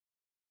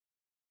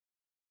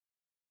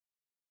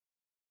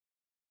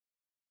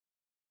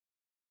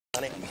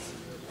Johnny.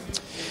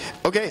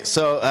 Okay,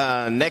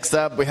 so next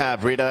up we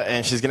have Rita,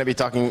 and she's going to be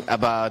talking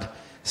about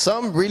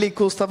some really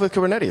cool stuff with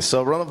Kubernetes.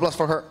 So round of applause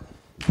for her.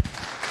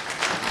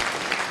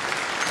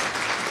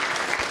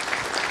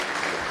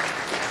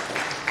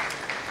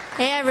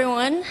 Hey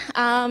everyone,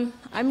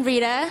 I'm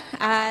Rita.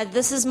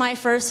 This is my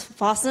first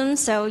FOSDEM,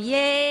 so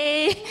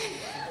yay!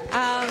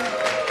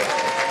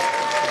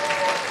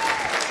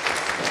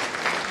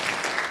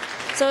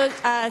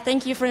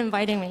 Thank you for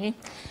inviting me.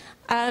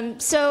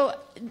 So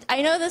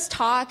I know this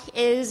talk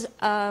is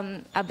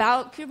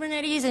about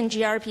Kubernetes and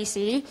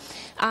gRPC.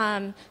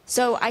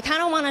 So I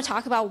kind of want to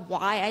talk about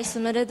why I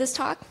submitted this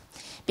talk.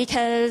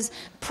 Because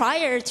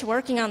prior to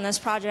working on this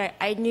project,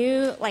 I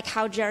knew like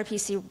how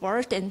gRPC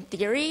worked in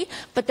theory,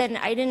 but then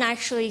I didn't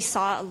actually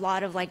saw a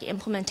lot of like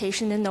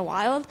implementation in the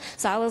wild.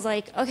 So I was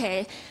like,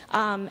 okay.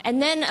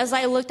 And then as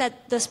I looked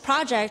at this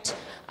project,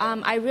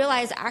 I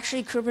realized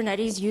actually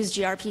Kubernetes used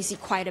gRPC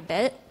quite a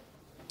bit.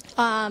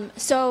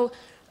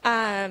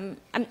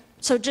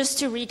 So just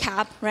to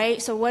recap,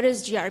 right? So what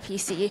is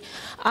gRPC?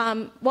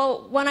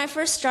 Well, when I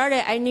first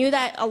started, I knew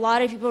that a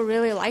lot of people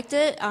really liked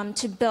it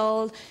to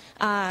build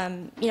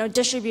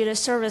distributed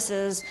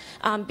services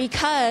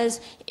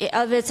because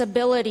of its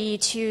ability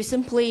to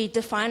simply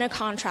define a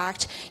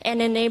contract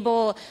and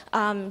enable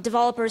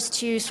developers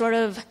to sort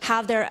of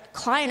have their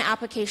client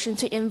application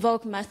to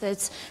invoke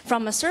methods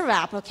from a server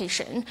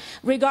application,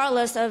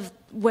 regardless of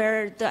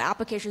where the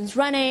application is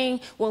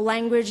running, what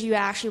language you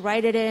actually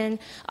write it in.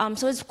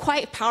 So it's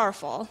quite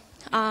powerful.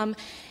 And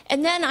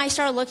then I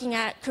started looking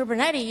at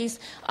Kubernetes.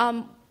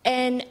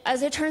 And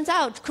as it turns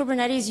out,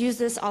 Kubernetes uses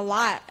this a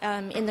lot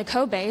in the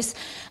code base.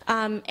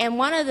 And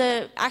one of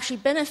the actually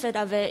benefit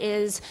of it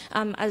is,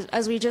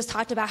 as we just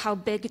talked about how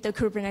big the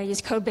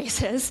Kubernetes code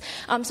base is.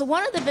 So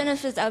one of the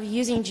benefits of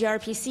using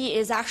gRPC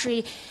is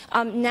actually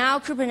now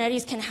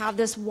Kubernetes can have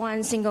this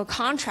one single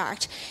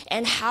contract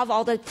and have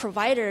all the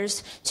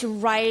providers to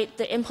write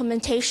the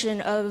implementation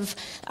of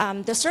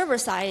the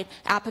server-side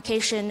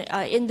application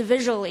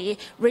individually,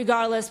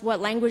 regardless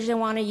what language they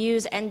want to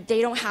use, and they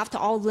don't have to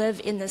all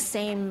live in the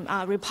same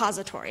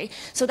repository.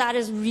 So that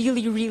is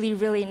really, really,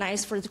 really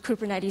nice for the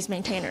Kubernetes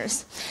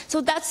maintainers. So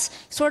that's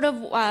sort of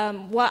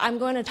what I'm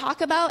going to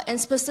talk about, and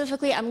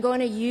specifically I'm going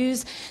to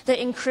use the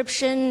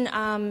encryption,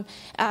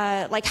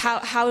 like how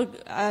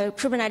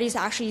Kubernetes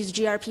actually uses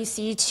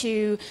gRPC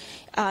to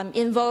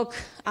invoke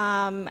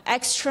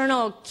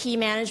external key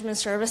management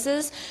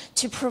services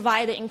to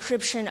provide the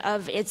encryption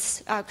of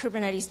its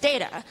Kubernetes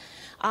data.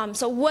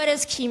 So what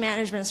is key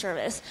management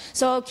service?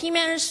 So key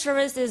management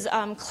service is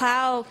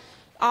cloud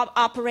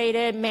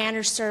operated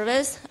managed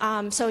service.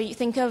 So you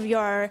think of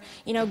your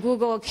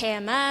Google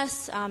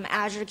KMS,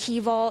 Azure Key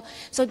Vault.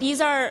 So these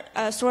are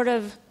sort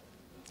of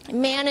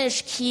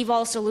managed key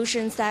vault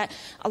solutions that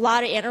a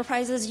lot of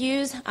enterprises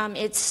use.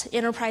 It's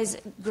enterprise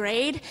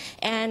grade,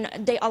 and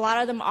a lot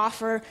of them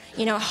offer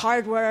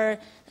hardware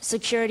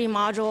security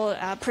module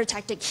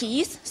protected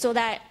keys, so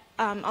that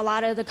a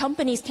lot of the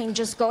companies can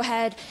just go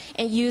ahead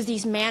and use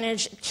these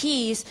managed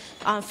keys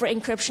for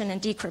encryption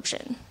and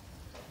decryption.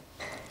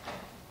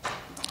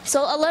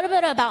 So a little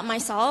bit about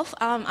myself.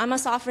 I'm a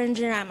software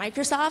engineer at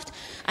Microsoft.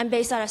 I'm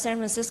based out of San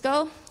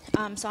Francisco,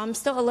 so I'm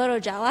still a little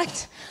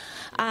jet-lagged,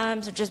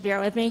 so just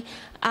bear with me.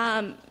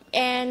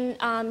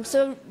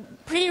 So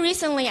pretty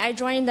recently, I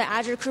joined the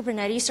Azure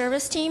Kubernetes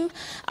service team,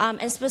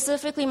 and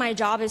specifically my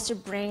job is to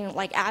bring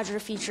like Azure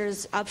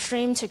features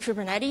upstream to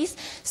Kubernetes.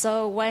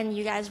 So when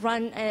you guys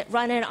run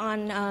it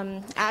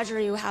on Azure,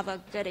 you have a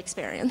good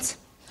experience.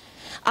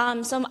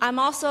 So I'm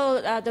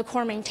also the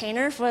core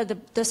maintainer for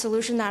the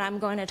solution that I'm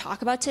going to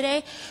talk about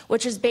today,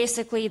 which is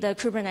basically the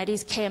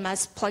Kubernetes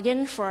KMS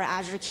plugin for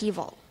Azure Key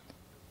Vault.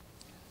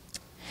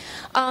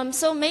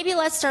 So maybe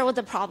let's start with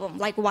the problem.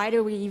 Like, why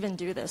do we even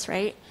do this,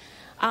 right?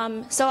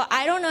 So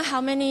I don't know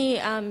how many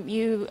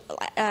you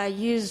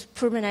use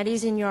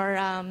Kubernetes in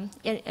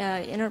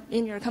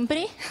your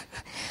company.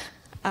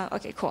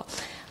 Okay, cool.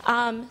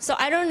 So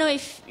I don't know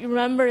if you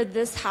remember,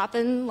 this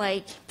happened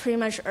like pretty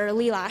much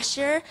early last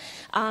year.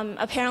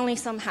 Apparently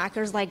some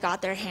hackers like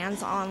got their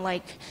hands on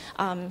like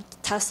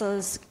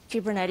Tesla's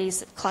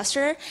Kubernetes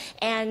cluster,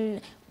 and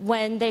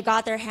when they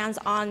got their hands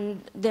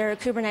on their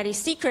Kubernetes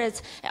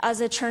secrets, as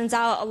it turns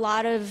out, a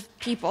lot of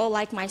people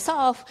like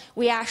myself,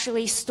 we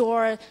actually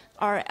store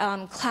our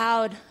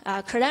cloud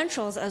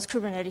credentials as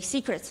Kubernetes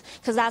secrets,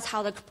 because that's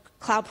how the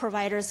cloud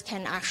providers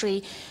can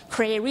actually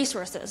create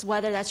resources,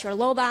 whether that's your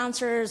load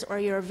balancers or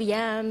your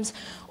VMs,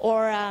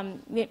 or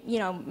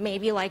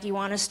maybe like you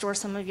want to store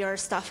some of your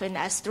stuff in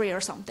S3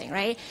 or something,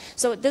 right?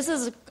 So this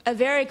is a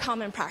very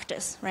common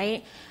practice,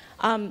 right?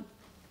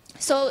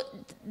 So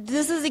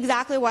this is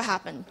exactly what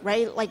happened,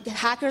 right? Like the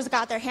hackers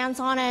got their hands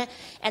on it,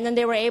 and then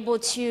they were able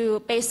to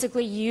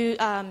basically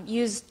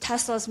use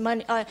Tesla's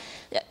money.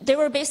 They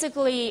were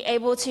basically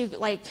able to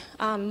like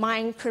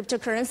mine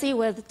cryptocurrency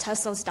with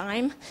Tesla's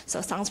dime. So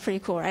it sounds pretty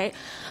cool, right?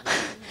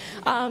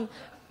 No,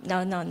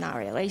 not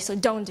really. So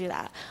don't do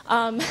that.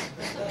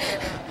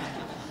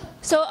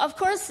 So of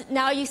course,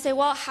 now you say,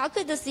 well, how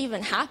could this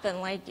even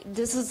happen? Like,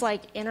 this is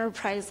like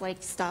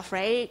enterprise-like stuff,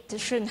 right?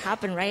 This shouldn't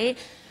happen, right?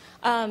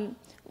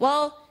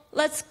 Well,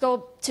 let's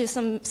go to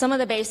some of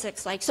the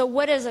basics. Like, so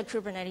what is a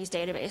Kubernetes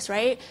database,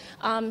 right?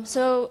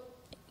 So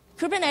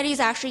Kubernetes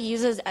actually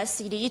uses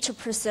etcd to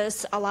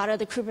persist a lot of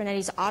the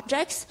Kubernetes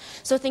objects.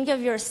 So think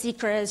of your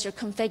secrets, your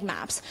config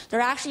maps.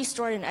 They're actually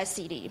stored in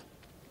etcd.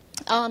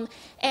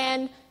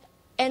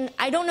 And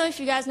I don't know if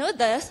you guys know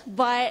this,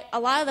 but a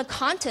lot of the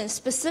content,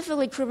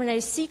 specifically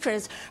Kubernetes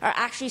secrets, are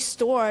actually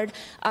stored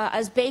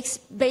as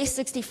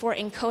base64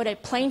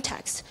 encoded plain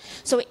text.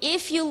 So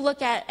if you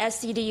look at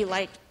etcd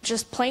like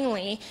just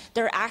plainly,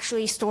 they're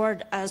actually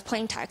stored as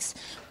plain text.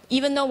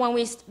 Even though when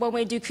we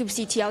do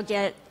kubectl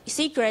get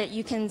secret,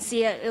 you can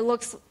see it. It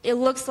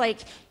looks like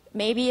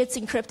maybe it's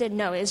encrypted.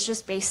 No, it's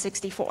just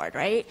base64,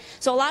 right?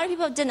 So a lot of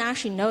people didn't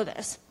actually know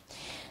this.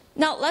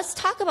 Now let's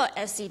talk about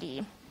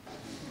etcd.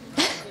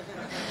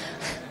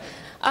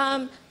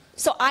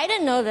 So I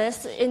didn't know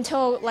this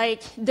until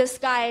like this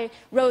guy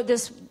wrote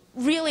this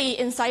really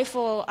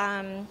insightful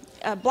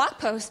blog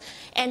post,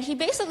 and he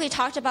basically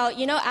talked about,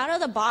 you know, out of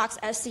the box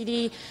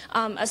etcd,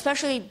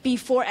 especially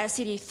before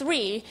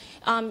etcd3,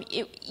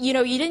 you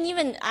know, you didn't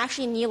even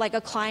actually need like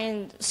a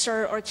client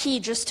cert or key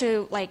just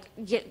to like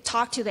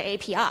talk to the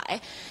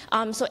API.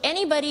 So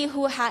anybody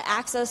who had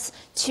access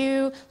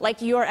to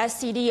like your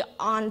etcd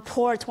on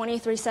port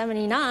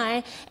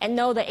 2379 and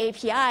know the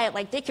API,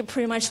 like they could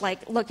pretty much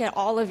like look at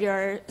all of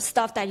your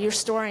stuff that you're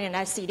storing in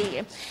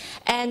etcd,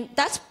 and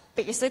that's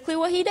basically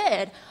what he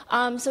did.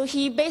 So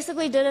he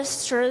basically did a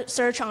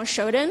search on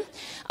Shodan.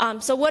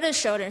 So what is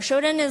Shodan?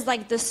 Shodan is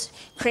like this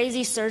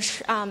crazy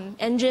search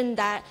engine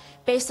that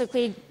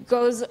basically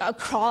goes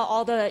across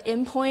all the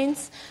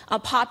endpoints,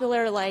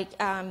 popular like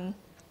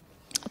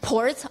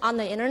ports on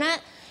the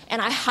internet.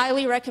 And I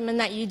highly recommend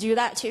that you do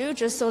that too,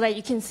 just so that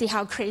you can see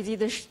how crazy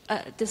this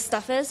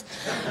stuff is.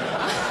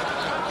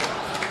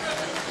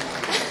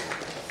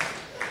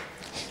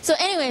 So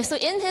anyway, so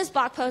in his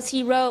blog post,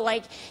 he wrote,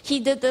 like,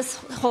 he did this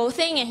whole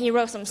thing, and he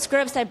wrote some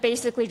scripts that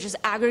basically just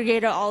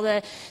aggregated all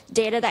the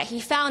data that he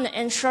found,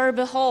 and sure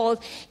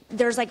behold,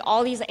 there's like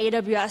all these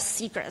AWS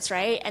secrets,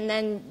 right? And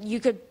then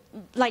you could,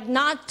 like,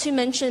 not to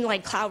mention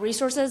like cloud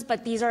resources,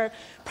 but these are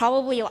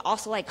probably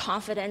also like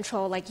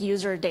confidential like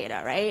user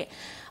data, right?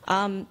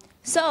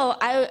 So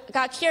I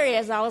got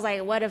curious. I was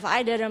like, what if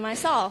I did it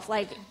myself?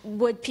 Like,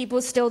 would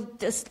people still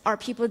are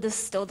people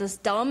still this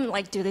dumb?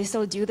 Like, do they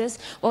still do this?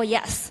 Well,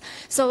 yes.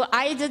 So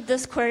I did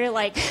this query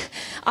like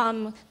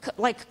a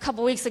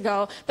couple weeks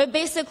ago. But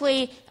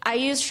basically, I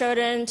used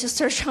Shodan to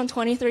search on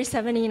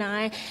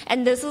 2379,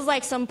 and this is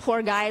like some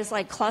poor guy's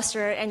like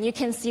cluster, and you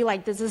can see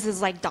like this is his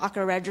like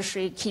Docker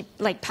registry keep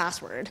like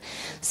password.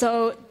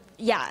 So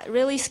yeah,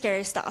 really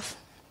scary stuff.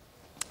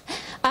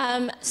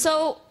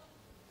 So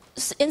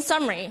in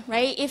summary,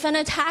 right, if an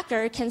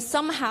attacker can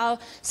somehow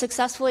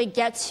successfully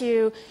get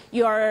to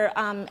your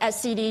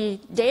etcd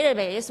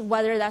database,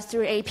 whether that's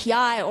through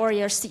API or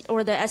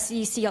the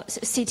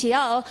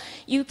etcd-ctl,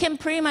 you can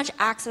pretty much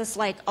access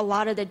like a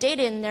lot of the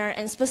data in there,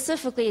 and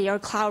specifically your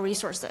cloud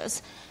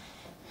resources.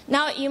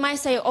 Now you might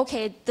say,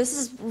 okay, this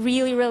is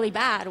really, really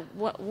bad.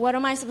 What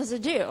am I supposed to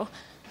do?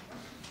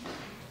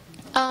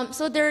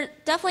 So there are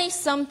definitely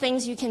some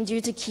things you can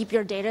do to keep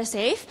your data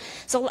safe.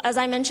 So as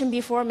I mentioned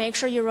before, make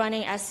sure you're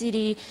running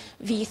etcd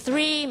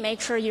v3.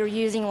 Make sure you're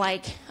using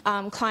like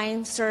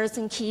client certs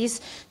and keys,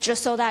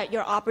 just so that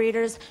your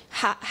operators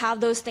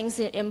have those things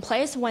in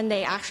place when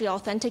they actually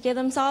authenticate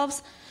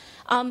themselves.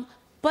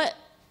 But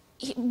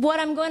what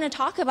I'm going to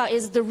talk about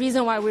is the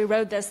reason why we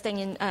wrote this thing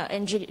in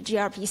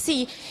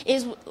gRPC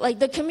is like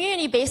the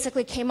community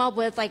basically came up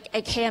with like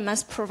a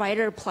KMS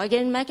provider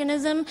plugin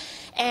mechanism,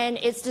 and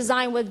it's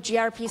designed with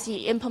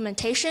gRPC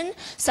implementation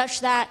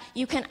such that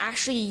you can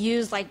actually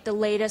use like the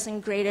latest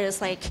and greatest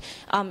like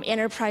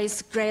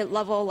enterprise grade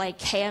level like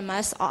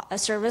KMS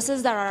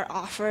services that are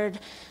offered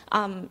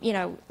you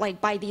know,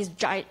 like by these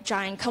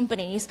giant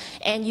companies,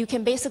 and you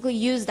can basically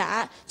use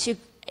that to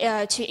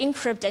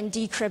encrypt and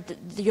decrypt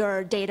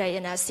your data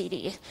in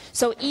etcd.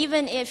 So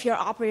even if your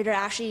operator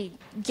actually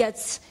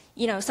gets,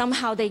 you know,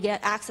 somehow they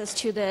get access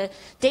to the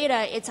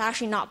data, it's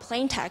actually not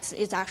plain text,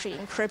 it's actually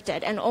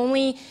encrypted. And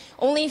only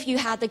if you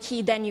have the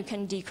key, then you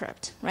can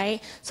decrypt,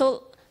 right?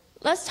 So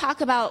let's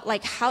talk about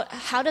like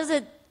how does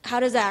it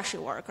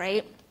actually work,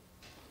 right?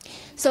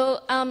 So,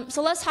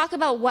 so let's talk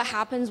about what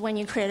happens when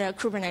you create a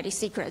Kubernetes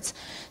secrets.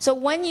 So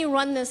when you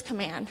run this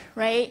command,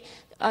 right?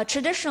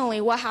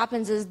 Traditionally, what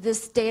happens is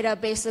this data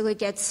basically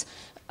gets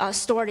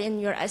stored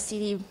in your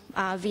etcd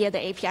via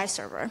the API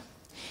server.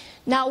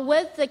 Now,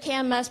 with the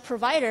KMS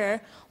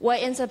provider, what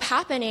ends up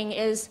happening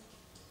is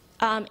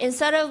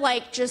instead of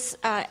like just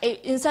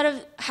instead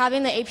of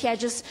having the API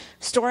just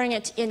storing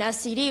it in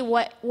etcd,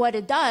 what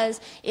it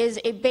does is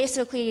it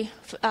basically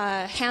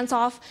hands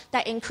off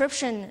that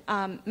encryption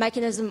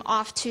mechanism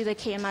off to the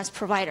KMS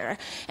provider.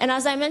 And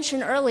as I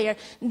mentioned earlier,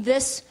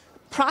 this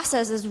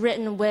process is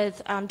written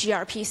with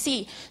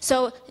gRPC.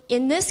 So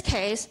in this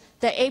case,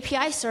 the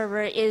API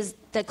server is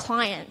the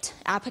client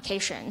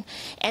application,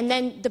 and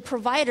then the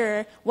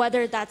provider,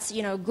 whether that's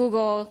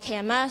Google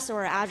KMS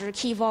or Azure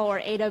Key Vault or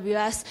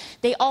AWS,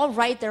 they all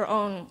write their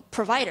own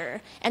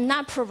provider, and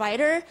that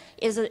provider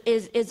is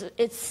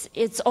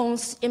its own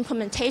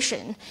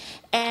implementation,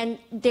 and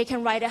they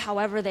can write it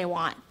however they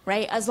want,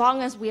 right? As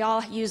long as we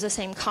all use the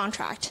same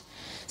contract.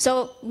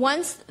 So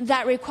once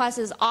that request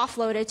is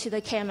offloaded to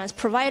the KMS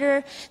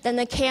provider, then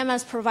the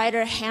KMS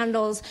provider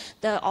handles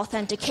the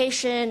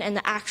authentication and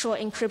the actual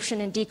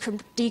encryption and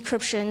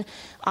decryption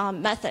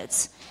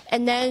methods.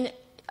 And then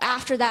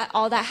after that,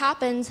 all that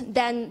happens,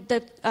 then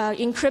the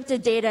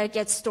encrypted data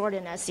gets stored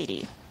in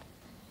etcd.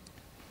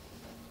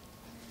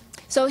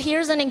 So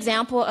here's an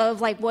example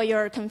of what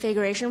your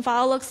configuration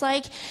file looks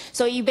like.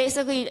 So you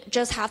basically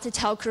just have to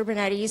tell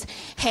Kubernetes,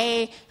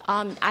 hey,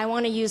 I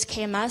want to use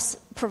KMS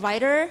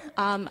provider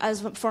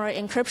for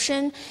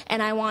encryption,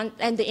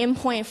 and the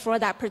endpoint for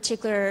that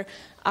particular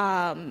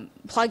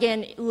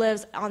plugin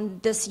lives on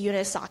this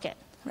Unix socket,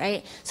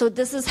 right? So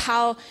this is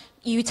how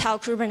you tell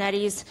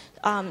Kubernetes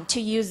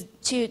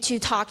to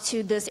talk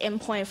to this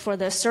endpoint for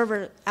the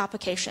server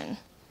application.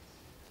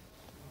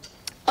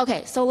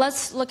 Okay, so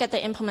let's look at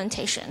the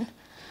implementation.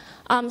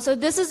 So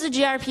this is the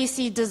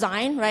gRPC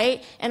design,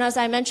 right? And as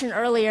I mentioned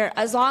earlier,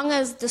 as long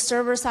as the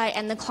server side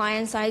and the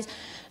client side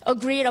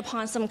agreed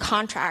upon some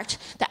contract,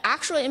 the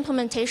actual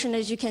implementation,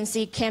 as you can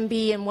see, can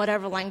be in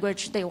whatever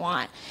language they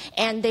want.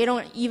 And they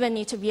don't even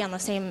need to be on the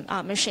same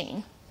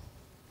machine.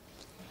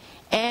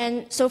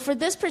 And so for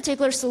this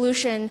particular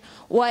solution,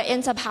 what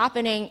ends up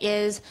happening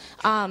is,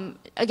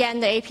 again,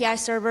 the API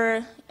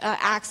server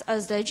acts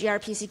as the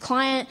gRPC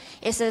client.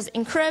 It says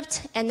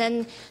encrypt, and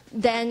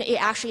then it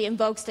actually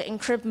invokes the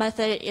encrypt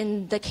method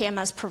in the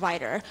KMS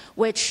provider,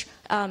 which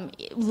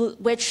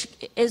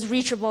is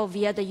reachable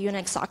via the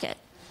Unix socket.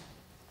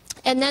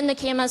 And then the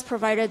KMS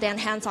provider then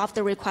hands off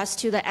the request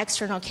to the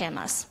external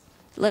KMS.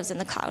 It lives in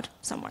the cloud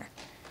somewhere.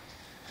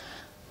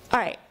 All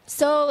right,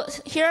 so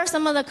here are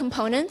some of the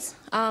components.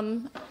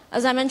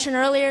 As I mentioned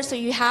earlier, so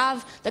you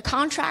have the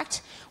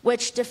contract,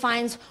 which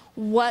defines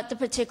what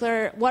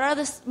are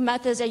the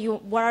methods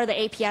what are the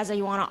APIs that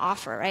you want to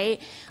offer, right?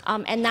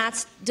 And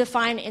that's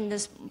defined in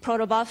this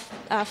proto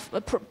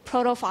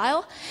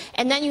file.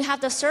 And then you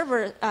have the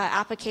server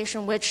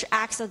application, which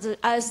acts as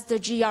the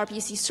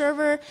gRPC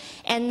server,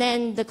 and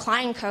then the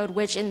client code,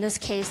 which in this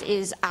case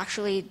is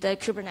actually the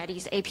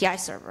Kubernetes API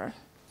server.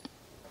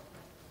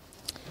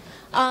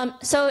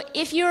 So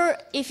if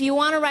you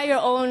want to write your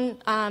own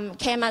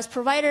KMS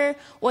provider,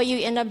 what you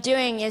end up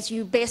doing is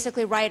you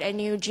basically write a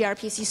new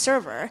gRPC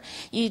server.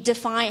 You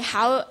define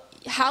how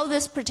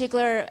this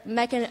particular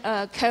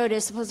code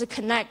is supposed to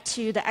connect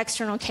to the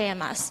external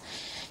KMS.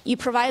 You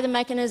provide the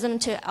mechanism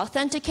to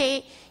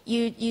authenticate.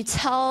 You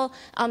tell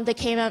the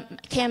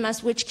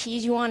KMS which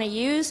keys you want to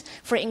use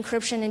for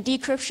encryption and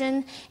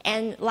decryption.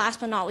 And last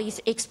but not least,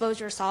 expose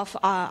yourself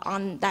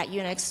on that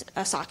Unix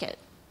socket.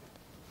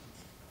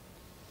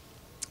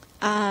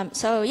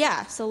 So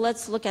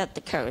let's look at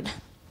the code.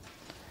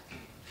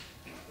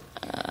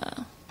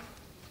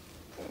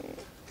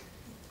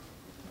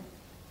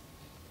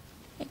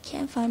 I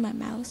can't find my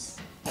mouse.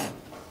 All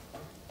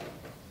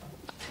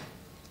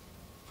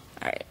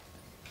right.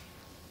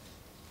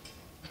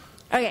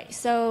 Okay,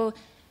 so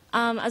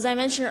as I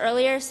mentioned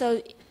earlier,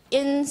 so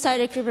inside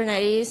of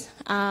Kubernetes,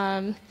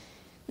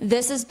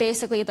 this is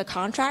basically the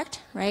contract,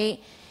 right?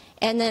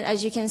 And then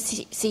as you can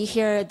see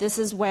here, this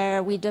is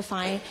where we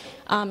define,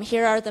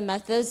 here are the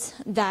methods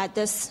that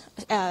this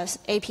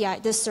API,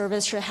 this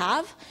service should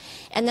have.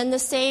 And then the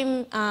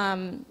same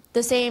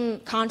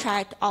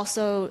contract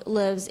also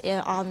lives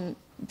on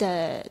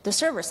the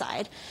server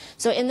side.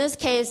 So in this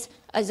case,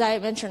 as I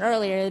mentioned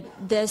earlier,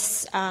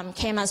 this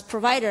KMS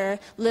provider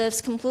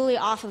lives completely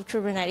off of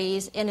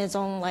Kubernetes in its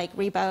own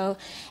repo.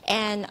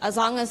 And as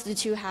long as the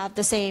two have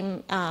the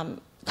same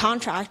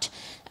contract,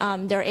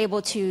 they're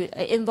able to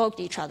invoke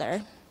each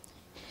other.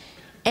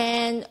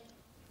 And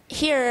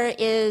here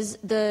is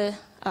the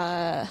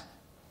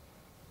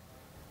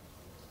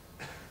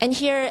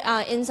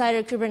inside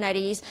of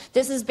Kubernetes,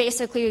 this is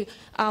basically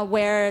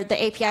where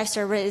the API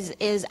server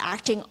is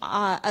acting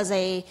as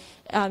a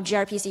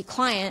gRPC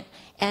client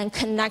and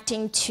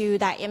connecting to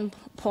that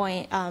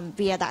endpoint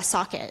via that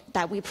socket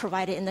that we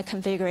provided in the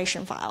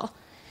configuration file.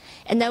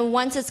 And then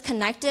once it's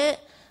connected,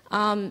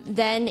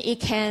 then it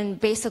can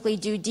basically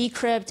do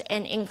decrypt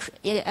and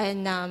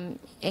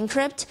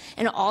encrypt,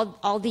 and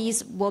all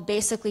these will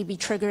basically be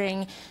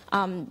triggering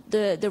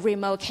the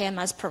remote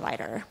KMS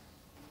provider.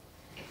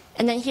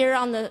 And then here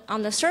on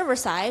the server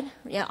side,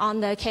 on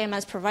the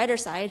KMS provider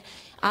side,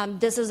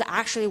 this is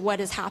actually what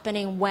is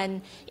happening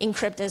when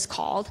encrypt is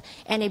called,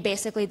 and it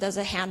basically does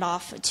a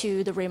handoff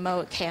to the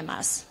remote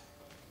KMS.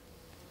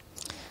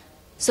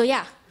 So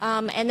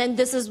and then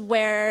this is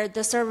where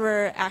the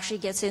server actually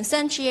gets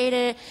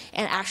instantiated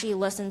and actually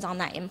listens on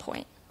that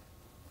endpoint.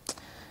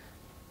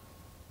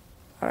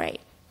 All right.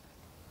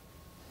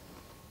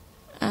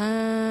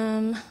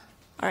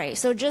 All right,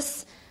 so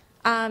just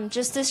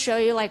just to show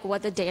you like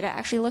what the data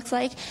actually looks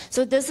like.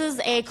 So this is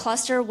a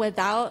cluster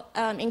without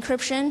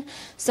encryption.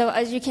 So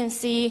as you can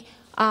see,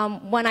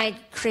 when I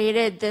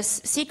created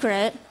this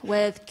secret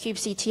with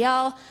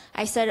kubectl,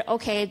 I said,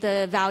 okay,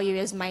 the value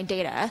is my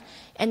data.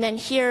 And then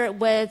here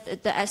with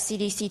the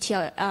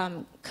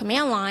stdctl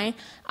command line,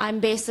 I'm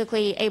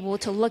basically able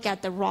to look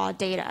at the raw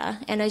data.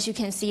 And as you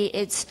can see,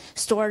 it's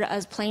stored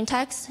as plain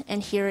text,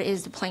 and here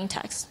is the plain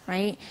text,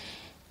 right?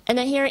 And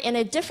then here in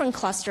a different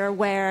cluster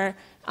where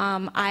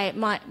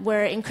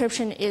where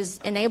encryption is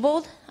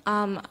enabled,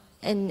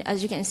 and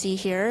as you can see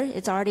here,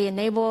 it's already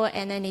enabled,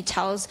 and then it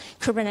tells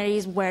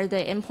Kubernetes where the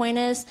endpoint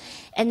is.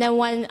 And then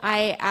when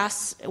I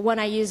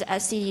use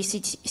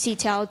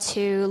stdctl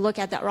to look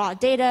at the raw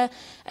data,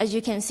 as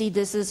you can see,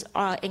 this is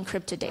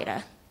encrypted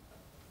data.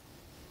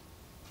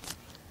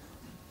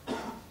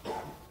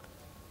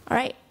 All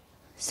right.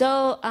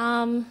 So,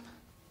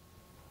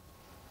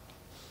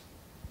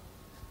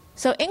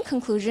 so in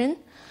conclusion,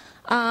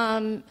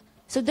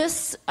 so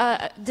this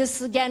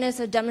again is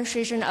a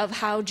demonstration of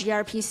how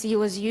gRPC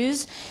was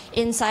used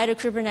inside of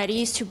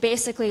Kubernetes to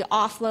basically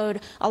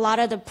offload a lot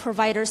of the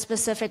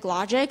provider-specific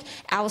logic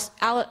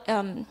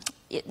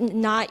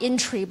not in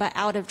tree, but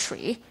out of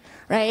tree,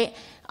 right?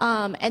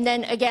 And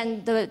then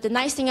again, the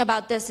nice thing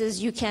about this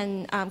is you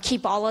can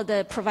keep all of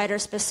the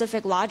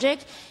provider-specific logic,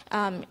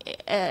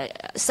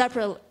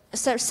 separate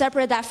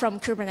that from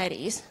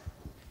Kubernetes.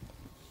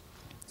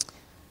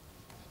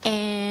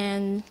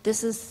 And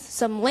this is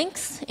some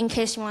links in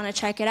case you want to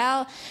check it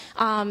out,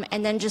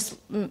 and then just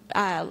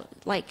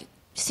like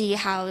see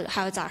how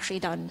it's actually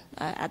done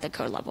at the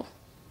code level.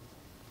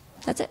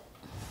 That's it.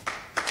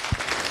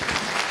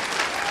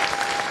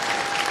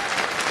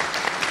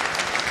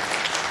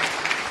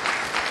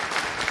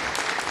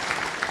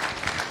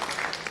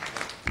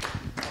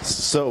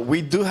 So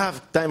we do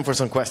have time for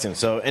some questions.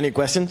 So any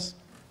questions?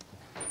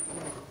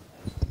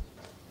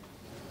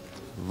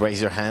 Raise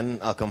your hand.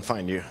 I'll come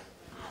find you.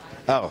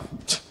 Oh.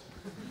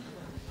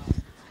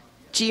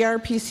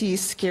 gRPC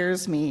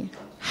scares me.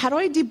 How do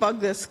I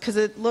debug this? Because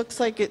it looks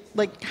like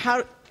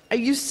I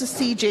used to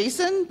see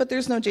JSON, but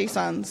there's no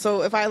JSON.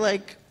 So if I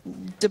like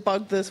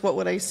debug this, what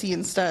would I see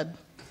instead?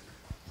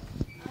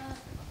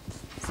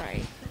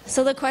 Sorry.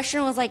 So the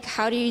question was like,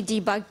 how do you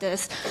debug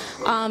this?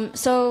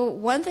 So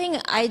one thing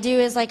I do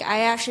is like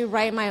I actually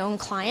write my own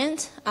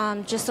client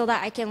just so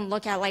that I can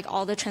look at like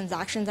all the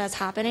transactions that's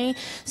happening.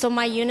 So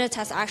my unit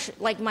test actually,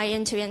 like my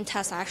end-to-end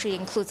test actually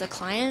includes a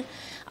client.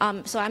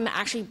 So I'm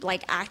actually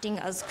like acting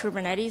as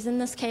Kubernetes in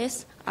this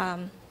case.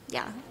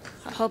 Yeah,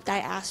 I hope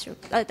that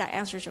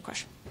answers your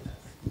question.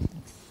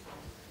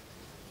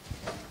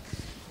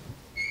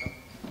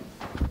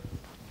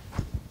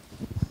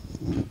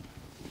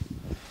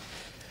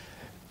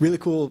 Really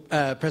cool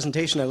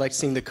presentation. I liked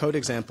seeing the code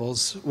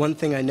examples. One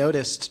thing I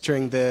noticed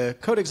during the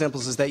code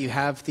examples is that you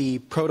have the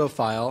proto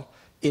file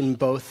in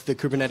both the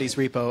Kubernetes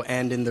repo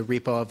and in the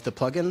repo of the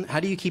plugin.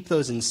 How do you keep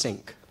those in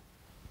sync?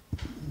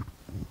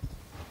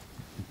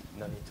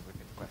 No need to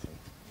repeat the question.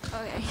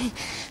 Okay,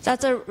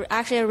 that's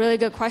actually a really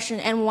good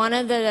question. And one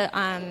of the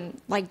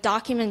like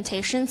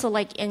documentation, so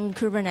like in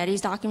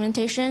Kubernetes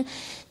documentation,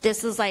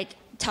 this is like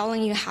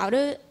telling you how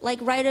to like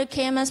write a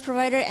KMS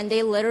provider, and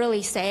they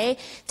literally say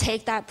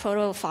take that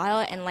proto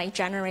file and like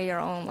generate your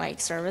own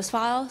like service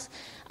files.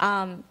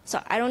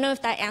 So I don't know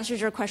if that answers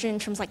your question in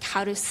terms of like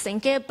how to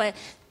sync it, but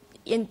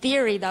in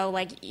theory though,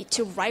 like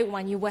to write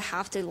one, you would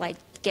have to like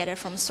get it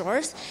from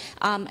source.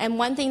 And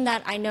one thing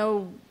that I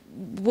know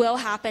will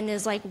happen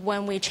is like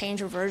when we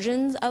change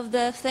versions of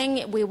the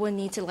thing, we will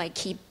need to like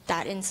keep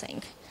that in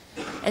sync.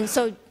 And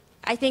so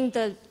I think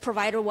the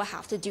provider will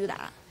have to do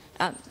that.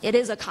 It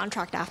is a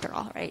contract after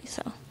all, right?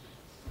 So.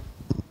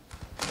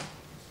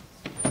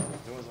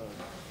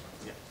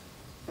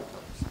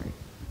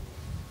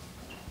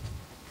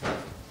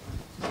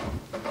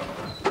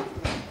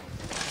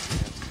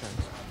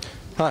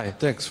 Hi,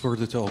 thanks for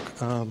the talk.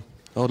 I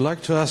would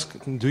like to ask,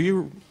 do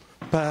you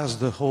pass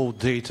the whole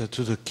data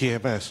to the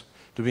KMS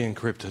to be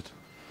encrypted?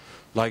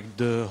 Like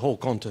the whole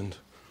content?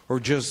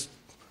 Or just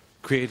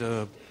create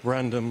a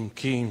random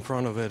key in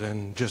front of it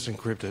and just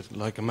encrypt it,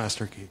 like a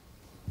master key?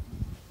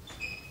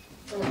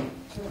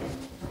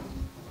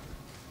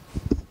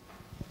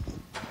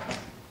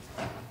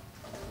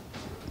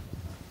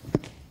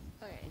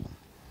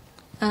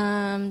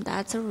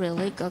 That's a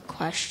really good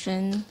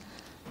question.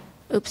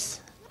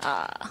 Oops.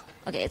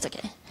 Okay, it's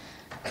okay.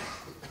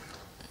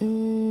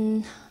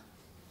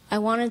 I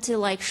wanted to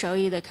like show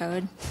you the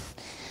code.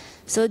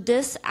 So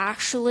this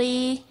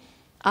actually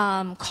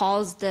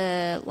calls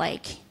the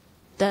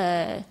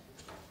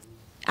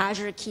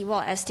Azure Key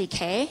Vault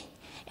SDK,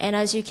 and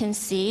as you can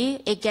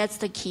see, it gets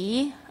the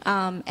key,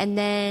 and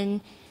then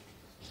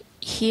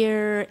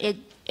here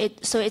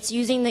so it's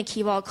using the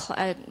Key Vault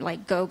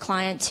like Go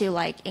client to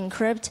like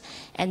encrypt,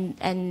 and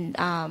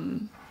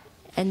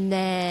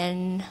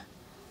then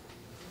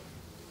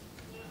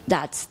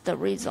that's the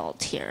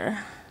result here.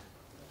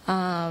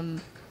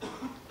 Hold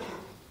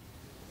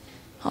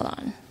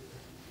on.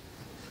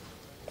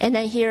 And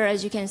then here,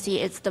 as you can see,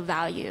 it's the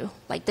value.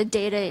 Like the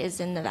data is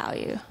in the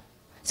value.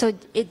 So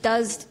it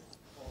does,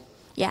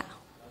 yeah.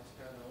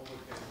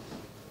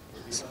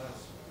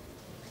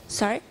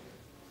 Sorry?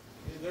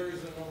 There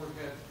is an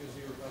overhead because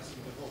you're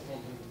passing the whole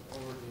content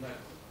over the net.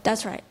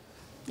 That's right.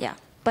 Yeah.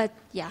 But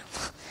yeah.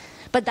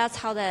 But that's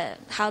how the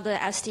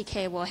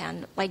SDK will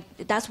handle, like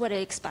that's what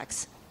it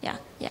expects. Yeah.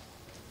 Yeah.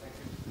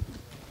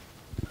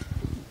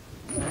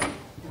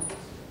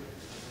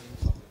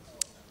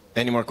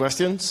 Any more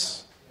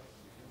questions?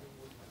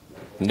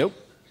 Nope.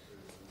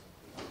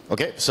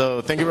 Okay,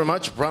 so thank you very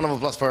much. Round of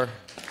applause for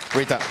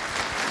Rita.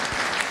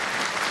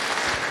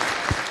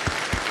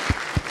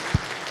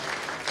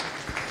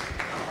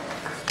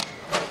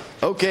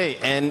 Okay,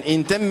 and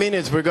in 10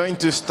 minutes we're going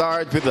to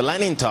start with the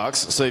lightning talks.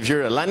 So if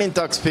you're a lightning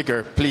talk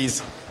speaker,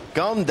 please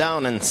calm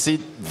down and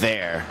sit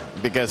there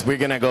because we're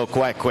gonna go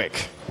quite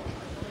quick.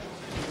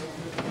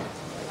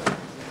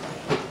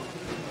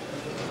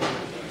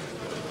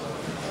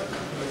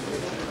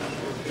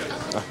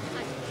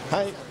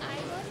 Hi. I got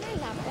my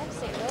laptop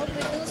set up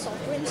with the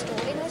software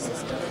installed in our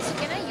system. So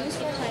can I use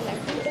for my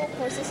laptop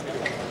or system?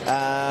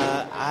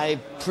 I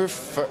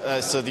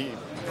prefer. So do you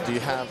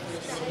have?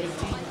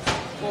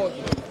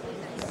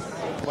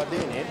 What do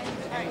you need?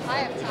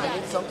 I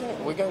Need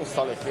something? We can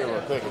install it here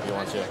real quick if you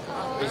want to.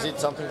 Is it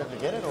something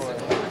complicated or?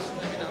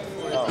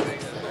 Oh.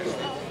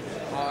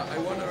 I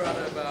wonder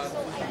rather about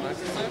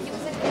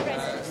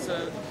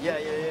Microsoft. Yeah.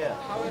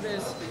 How it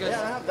is because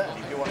Yeah, I have that.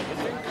 If you want to use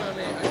it.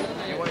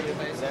 You want to use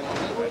it then?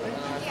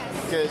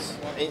 Because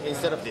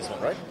instead of this one,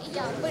 right?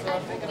 Yeah, but I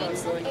need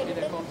some editing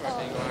additions in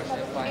her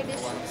slide, like in my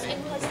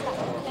slides.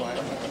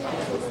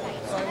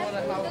 So I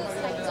have put the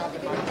slides on the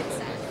Kubernetes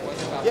side.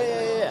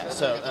 Yeah.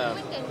 So,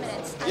 With 10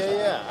 minutes.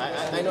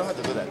 I know how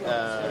to do that.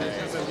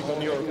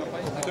 On your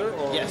computer?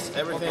 Or? Yes,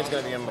 everything is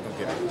going to be on my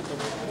computer.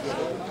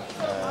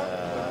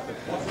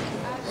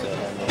 So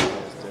let me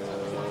just do...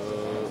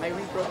 I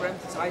reprogrammed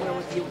this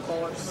InnoQ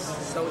course,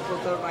 so it will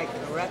turn like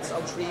rats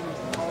on stream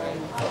on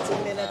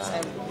 2 minutes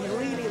and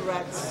really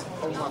rats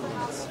on 1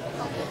 minute.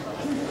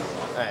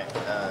 Alright,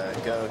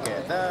 go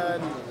get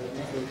that.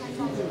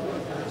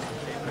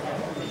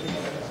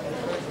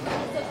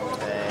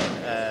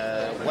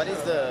 And what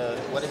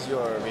is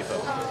your repo?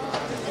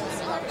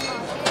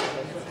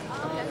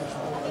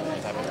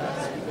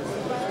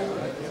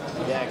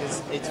 Yeah,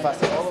 because it's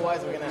faster.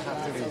 Otherwise, we're gonna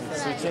have to be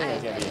switching.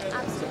 It's gonna be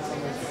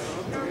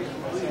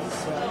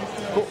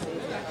cool.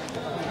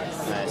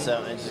 Alright,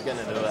 so I'm just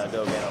gonna do a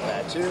go get on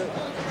that too.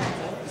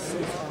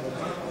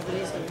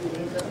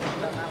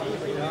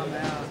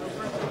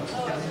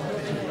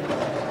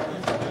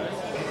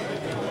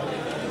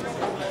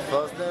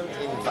 FOSDEM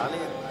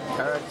invalid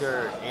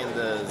character in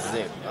the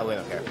zip. Oh, we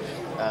don't care.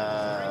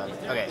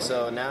 Okay,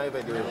 so now if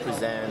I do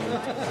present,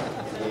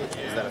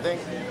 is that a thing?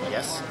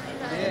 Yes.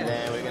 And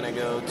then we're gonna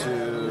go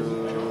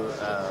to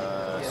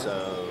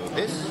so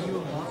this.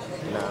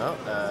 No.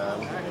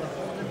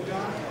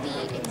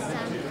 The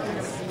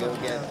examples. Go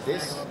get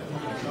this.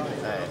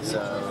 Alright,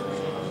 so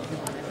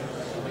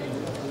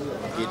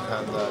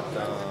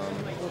github.com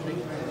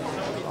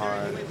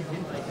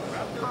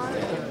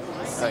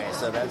okay,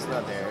 so that's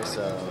not there,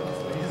 so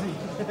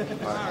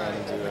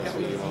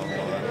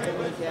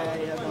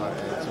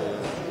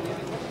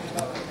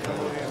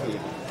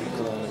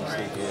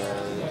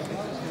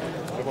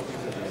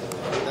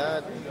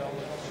that.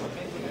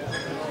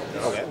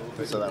 Okay,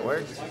 so that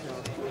worked.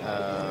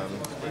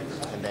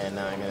 And then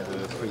now I'm going to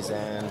do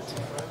present,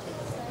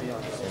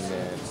 and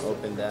then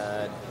open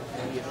that,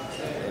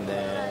 and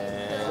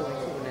then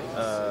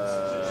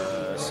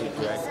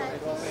subtract.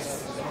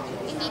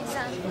 In the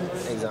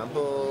examples.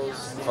 Examples,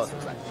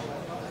 FOSDEM.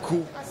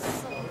 Cool.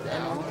 But I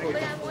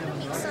want to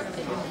make some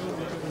editing.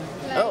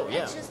 Like, Oh,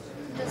 yeah. it's just,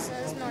 this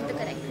is not the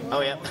correct one.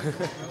 Oh, yeah.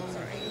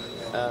 Sorry.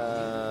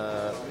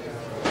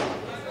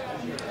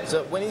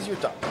 So when is your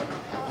talk?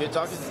 Your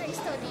talk is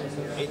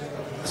 6:30.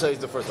 so it's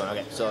the first one.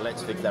 Okay, so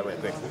let's fix that real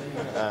quick.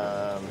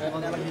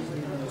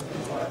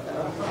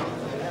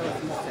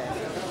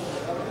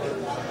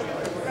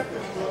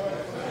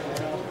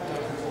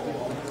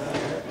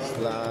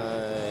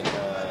 Slide.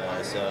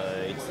 So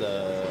it's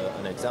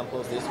an example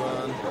of this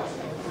one,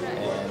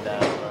 and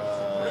that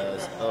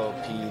was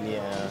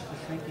opinionated.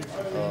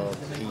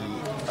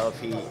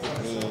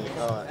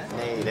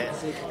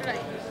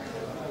 Right.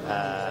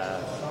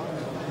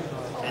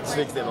 Let's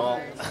fix them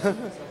all.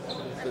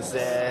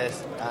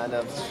 Possessed,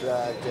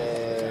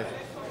 unobstructive,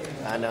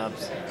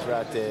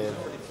 unobstructive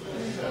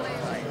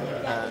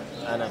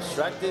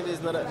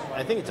is not a,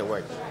 I think it's a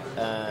word.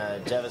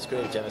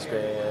 JavaScript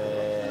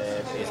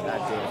is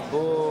active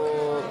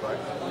bool,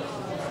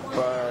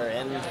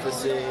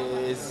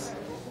 parentheses,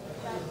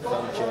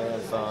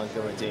 function,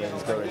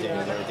 coroutines.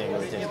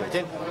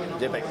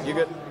 JPEG, you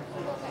good?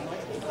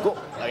 Cool,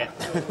 okay.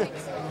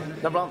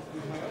 No problem.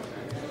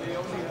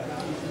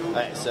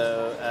 Alright,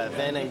 so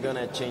then I'm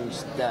gonna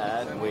change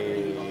that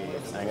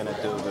with, I'm gonna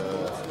do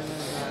the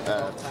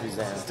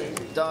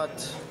present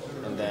dot,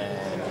 and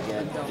then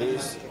get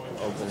this,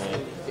 open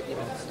it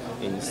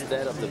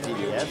instead of the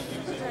PDF,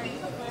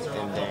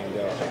 and then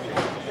go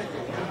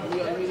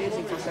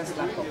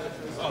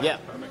Yeah.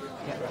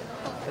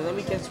 And then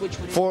we can switch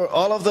with For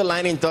all of the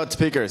Lightning Talk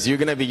speakers, you're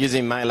going to be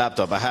using my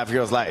laptop. I have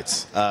your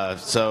slides.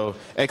 So,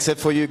 except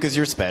for you, because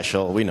you're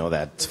special. We know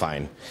that. It's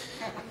fine.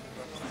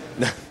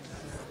 Yes.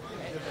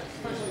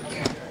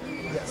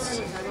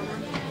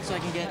 So I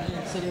can get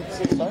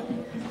Sorry?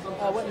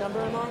 what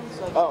number am I on?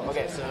 So Oh,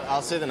 okay. So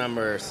I'll say the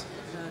numbers.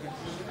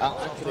 I'll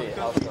start.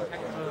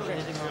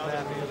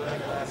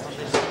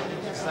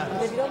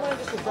 if you don't mind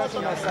just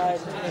refreshing my side,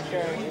 make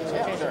sure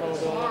change the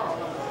logo.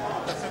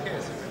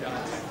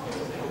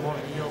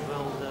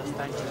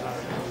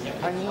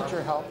 I need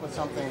your help with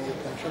something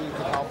I'm sure you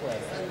can help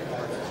with.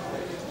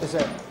 Is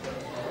it,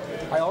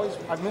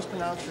 I've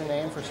mispronounced your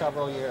name for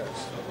several years,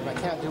 and I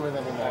can't do it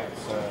anymore.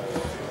 So,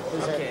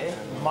 is it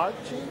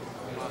Marchi?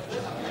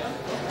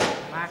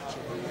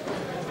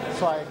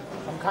 So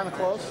I'm kind of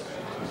close?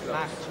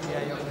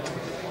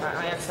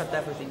 I accept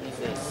everything these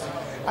days.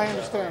 I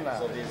understand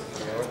that.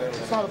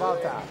 It's not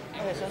about that.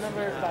 Okay, so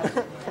number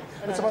 5.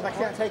 It's about I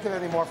can't take it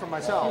anymore for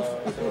myself.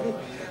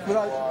 But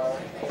I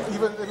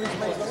even at least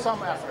make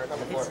some effort.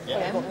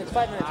 It's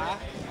 5 minutes.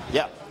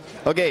 Yeah.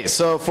 Okay,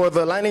 so for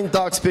the Lightning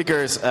Talk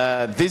speakers,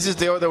 this is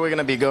the order we're going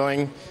to be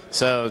going.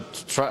 So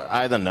try,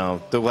 I don't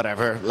know, do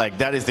whatever. Like,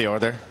 that is the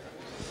order.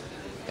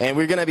 And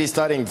we're going to be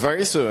starting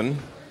very soon.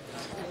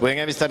 We're going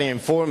to be starting in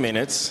 4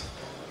 minutes.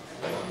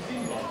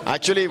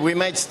 Actually, we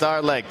might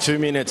start like 2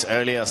 minutes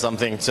early or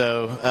something.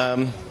 So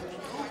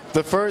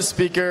the first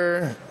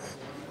speaker,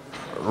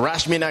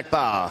 Rashmi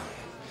Nagpal.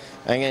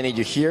 I'm going to need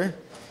you here.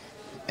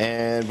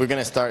 And we're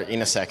going to start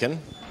in a second.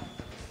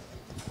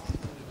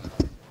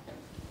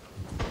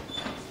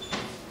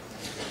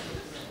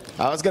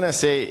 I was going to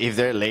say if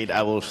they're late,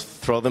 I will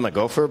throw them a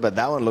gopher, but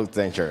that one looked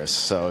dangerous,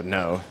 so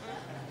no.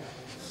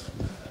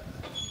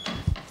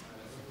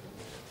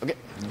 Okay,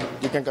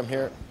 you can come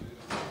here.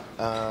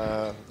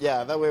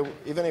 Yeah, that way,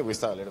 even if we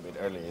start a little bit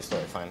early, it's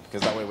totally fine,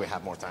 because that way we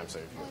have more time, so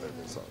if you're there,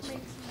 so it's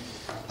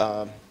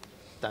fine.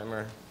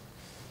 Timer,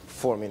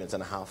 4 minutes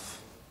and a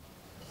half.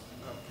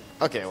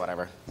 Okay,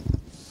 whatever.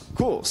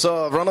 Cool,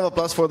 so round of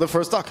applause for the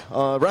first talk.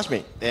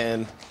 Rashmi,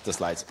 and the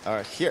slides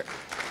are here.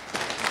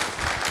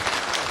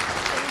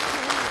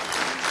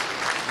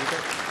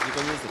 You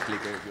can use the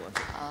clicker if you want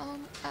to.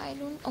 I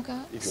don't. Okay.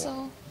 If you So,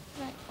 want.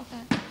 right.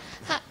 Okay.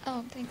 Hi.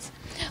 Oh, thanks.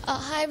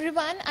 Hi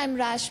everyone. I'm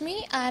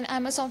Rashmi, and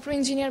I'm a software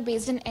engineer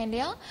based in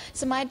India.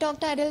 So my talk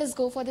title is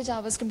 "Go for the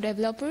JavaScript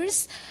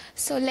Developers."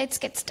 So let's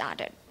get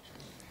started.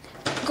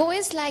 Go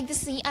is like the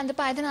C and the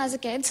Python as a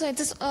kid. So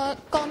it's a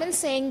common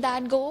saying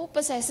that Go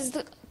possesses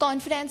the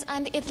confidence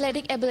and the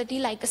athletic ability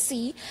like a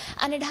C,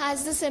 and it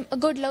has the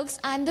good looks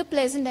and the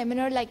pleasant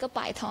demeanor like a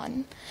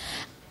Python.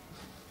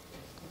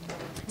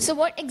 So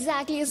what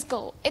exactly is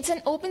Go? It's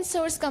an open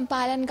source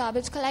compile and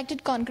garbage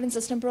collected concurrent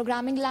system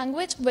programming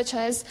language which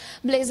is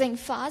blazing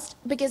fast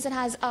because it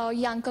has a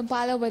young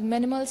compiler with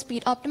minimal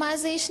speed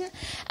optimization,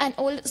 and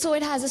also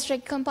it has a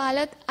strict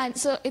compiler, and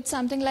so it's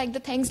something like the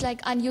things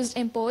like unused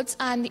imports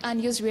and the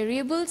unused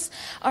variables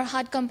or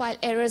hard compile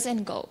errors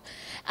in Go.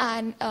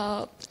 And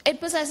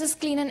it possesses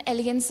clean and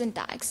elegant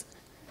syntax.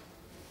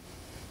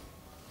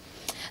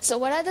 So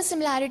what are the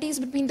similarities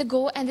between the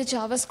Go and the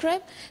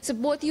JavaScript? So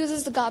both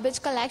uses the garbage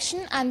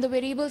collection, and the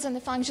variables and the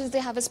functions,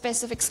 they have a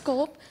specific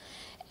scope.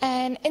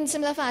 And in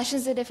similar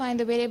fashions, they define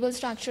the variable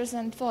structures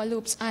and for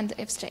loops and the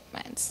if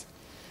statements.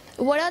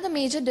 What are the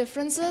major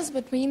differences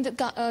between the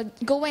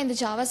Go and the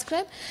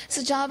JavaScript?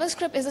 So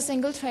JavaScript is a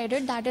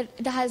single-threaded that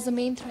has the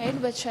main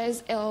thread which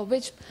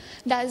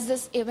does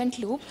this event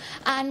loop,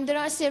 and there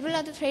are several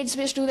other threads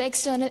which do the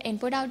external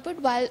input-output.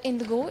 While in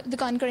the Go, the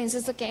concurrence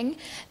is the king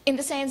in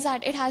the sense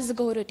that it has the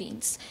Go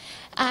routines.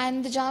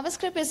 And the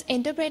JavaScript is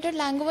interpreted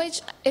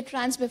language. It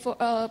runs before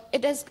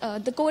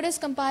the code is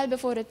compiled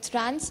before it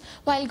runs,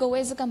 while Go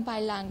is a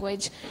compiled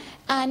language.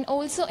 And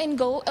also in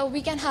Go,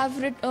 we can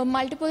have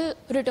multiple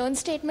return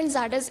statements.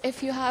 That is,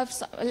 if you have,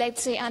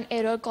 let's say, an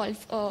error called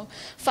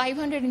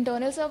 500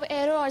 internals of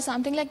error or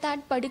something like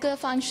that, particular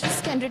functions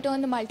can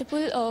return the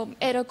multiple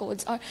error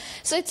codes.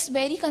 So it's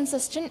very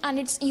consistent and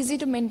it's easy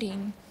to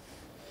maintain.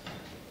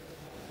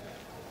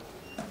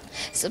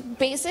 So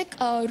basic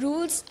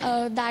rules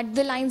that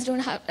the lines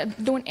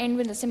don't end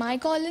with a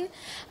semicolon,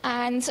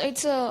 and so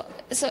it's a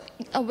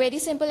very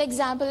simple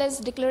example is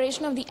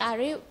declaration of the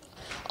array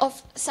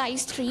of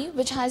size 3,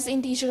 which has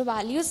integer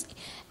values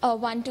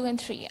 1, 2,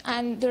 and 3,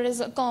 and there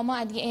is a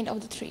comma at the end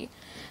of the 3.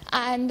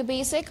 And the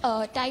basic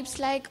types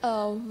like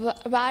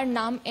var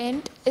num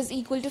int is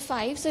equal to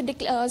 5. So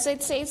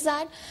it says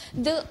that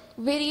the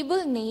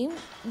variable name,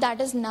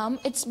 that is num,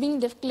 it's being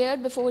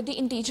declared before the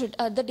integer,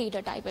 the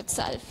data type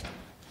itself.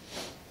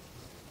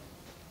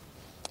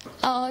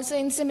 So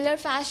in similar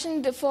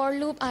fashion, the for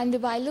loop and the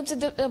while loop, so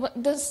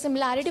the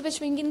similarity which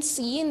we can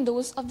see in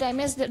those of them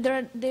is that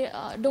they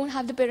don't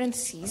have the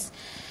parentheses.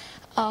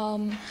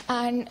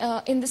 And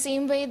in the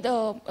same way,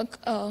 the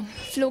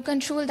flow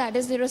control, that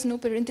is, there is no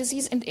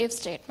parentheses in the if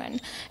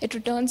statement. It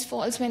returns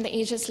false when the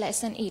age is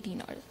less than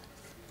 18.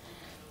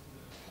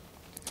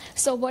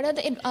 So what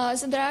are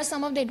so there are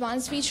some of the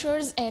advanced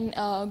features in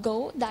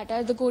Go that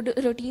are the Go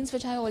routines,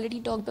 which I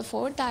already talked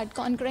before. That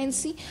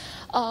concurrency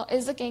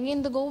is the king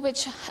in the Go,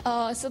 which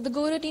so the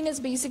Go routine is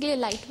basically a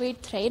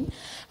lightweight thread,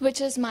 which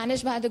is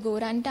managed by the Go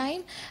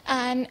runtime.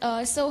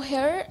 And so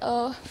here,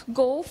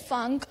 Go,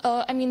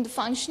 the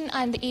function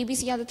and the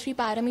ABC are the three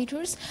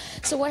parameters.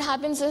 So what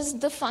happens is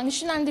the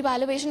function and the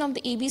evaluation of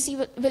the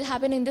ABC will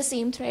happen in the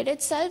same thread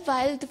itself,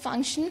 while the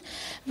function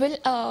will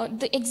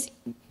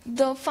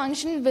the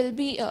function will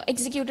be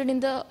executed in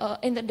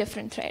the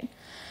different thread.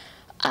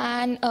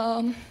 And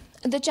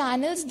the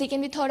channels, they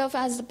can be thought of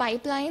as the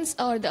pipelines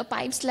or the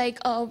pipes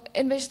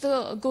in which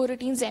the Go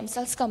routines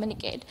themselves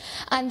communicate.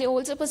 And they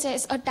also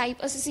possess a type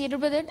associated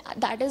with it,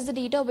 that is the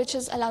data which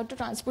is allowed to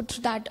transport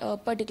through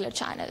that particular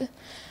channel.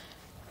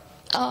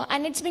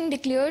 And it's being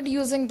declared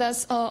using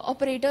this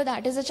operator,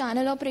 that is a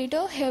channel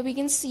operator. Here we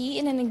can see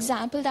in an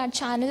example that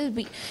channel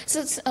V.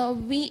 So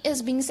V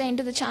is being sent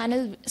to the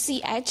channel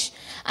CH,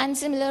 and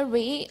similar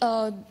way,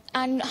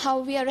 and how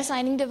we are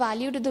assigning the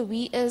value to the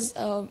V is,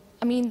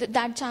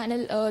 that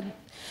channel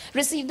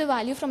receive the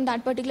value from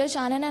that particular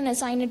channel and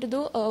assign it to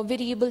the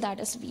variable that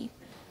is V.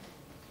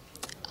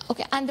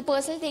 Okay, and the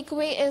personal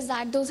takeaway is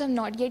that those have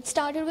not yet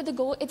started with the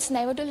Go. It's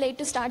never too late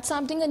to start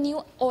something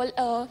anew,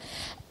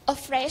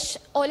 afresh.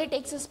 All it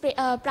takes is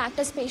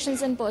practice,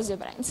 patience, and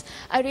perseverance.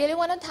 I really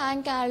want to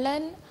thank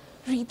Carolyn,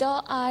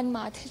 Rita, and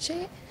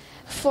Mathice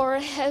for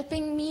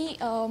helping me,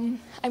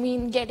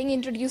 getting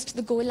introduced to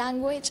the Go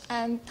language,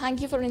 and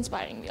thank you for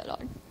inspiring me a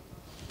lot.